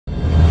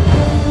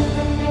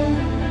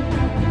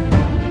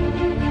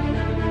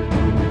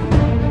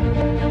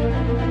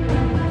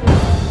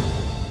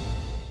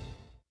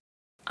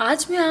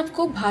आज मैं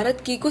आपको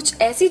भारत की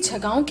कुछ ऐसी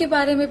जगहों के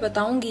बारे में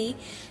बताऊंगी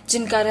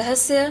जिनका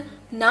रहस्य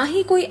ना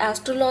ही कोई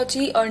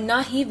एस्ट्रोलॉजी और ना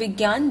ही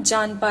विज्ञान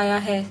जान पाया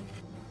है।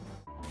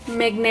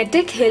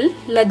 Magnetic hill,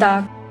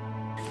 Ladakh.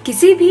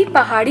 किसी भी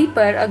पहाड़ी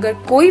पर अगर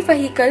कोई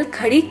व्हीकल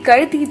खड़ी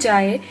कर दी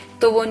जाए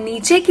तो वो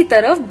नीचे की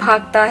तरफ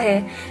भागता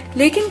है,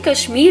 लेकिन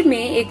कश्मीर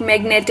में एक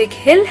मैग्नेटिक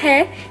हिल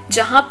है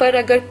जहां पर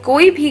अगर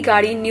कोई भी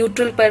गाड़ी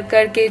न्यूट्रल पर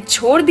करके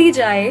छोड़ दी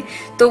जाए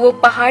तो वो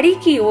पहाड़ी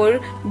की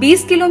ओर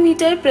 20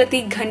 किलोमीटर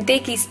प्रति घंटे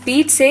की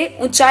स्पीड से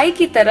ऊंचाई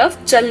की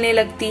तरफ चलने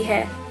लगती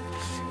है।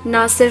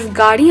 न सिर्फ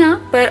गाड़ियां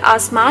पर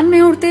आसमान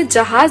में उड़ते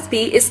जहाज भी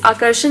इस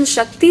आकर्षण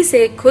शक्ति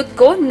से खुद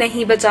को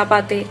नहीं बचा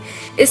पाते।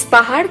 इस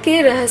पहाड़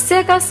के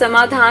रहस्य का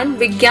समाधान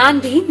विज्ञान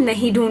भी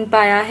नहीं ढूंढ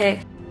पाया है।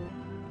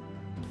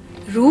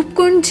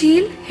 रूपकुंड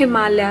झील,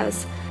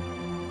 हिमालयाज।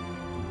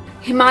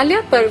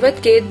 हिमालय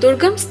पर्वत के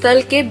दुर्गम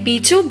स्थल के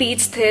बीचों बीच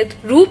स्थित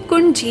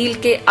रूपकुंड झील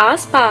के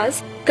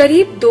आसपास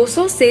करीब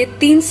 200 से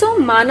 300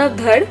 मानव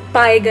धड़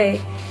पाए गए।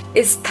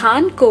 इस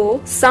स्थान को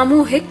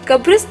सामूहिक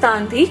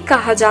कब्रिस्तान भी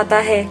कहा जाता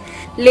है,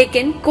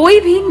 लेकिन कोई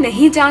भी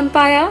नहीं जान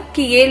पाया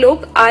कि ये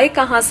लोग आए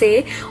कहां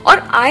से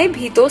और आए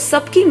भी तो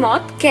सबकी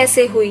मौत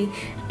कैसे हुई।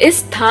 इस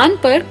स्थान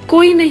पर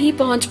कोई नहीं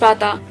पहुंच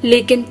पाता,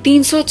 लेकिन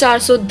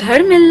 300-400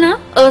 धड़ मिलना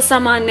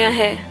असामान्य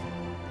है।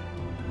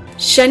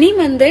 शनि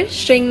मंदिर,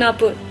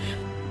 शिंगनापुर।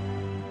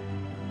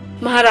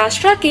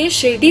 महाराष्ट्र के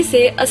शिरडी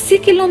से 80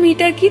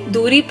 किलोमीटर की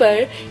दूरी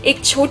पर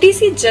एक छोटी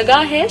सी जगह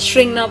है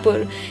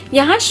शिंगनापुर।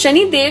 यहाँ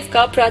शनि देव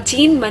का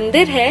प्राचीन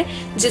मंदिर है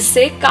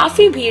जिससे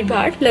काफी भीड़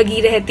भाड़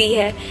लगी रहती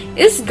है।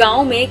 इस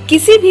गांव में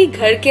किसी भी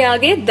घर के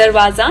आगे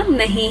दरवाजा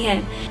नहीं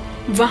है।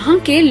 वहाँ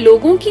के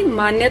लोगों की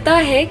मान्यता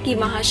है कि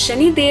वहाँ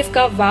शनि देव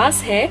का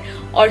वास है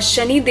और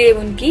शनि देव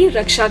उनकी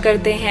रक्षा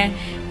करते हैं।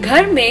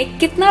 घर में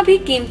कितना भी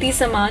कीमती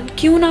सामान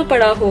क्यों ना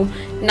पड़ा हो,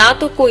 ना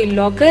तो कोई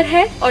लॉकर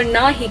है और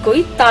ना ही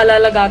कोई ताला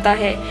लगाता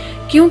है,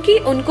 क्योंकि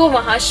उनको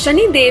वहाँ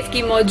शनि देव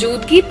की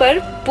मौजूदगी पर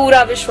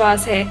पूरा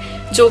विश्वास है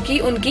जो कि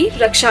उनकी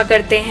रक्षा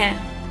करते हैं।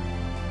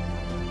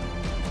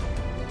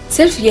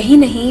 सिर्फ यही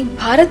नहीं,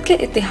 भारत के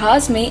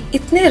इतिहास में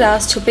इतने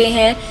राज छुपे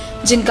हैं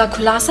जिनका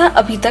खुलासा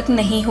अभी तक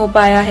नहीं हो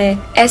पाया है।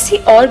 ऐसी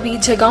और भी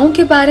जगहों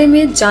के बारे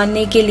में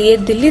जानने के लिए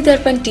दिल्ली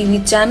दर्पण टीवी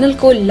चैनल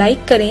को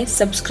लाइक करें,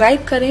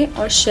 सब्सक्राइब करें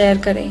और शेयर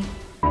करें।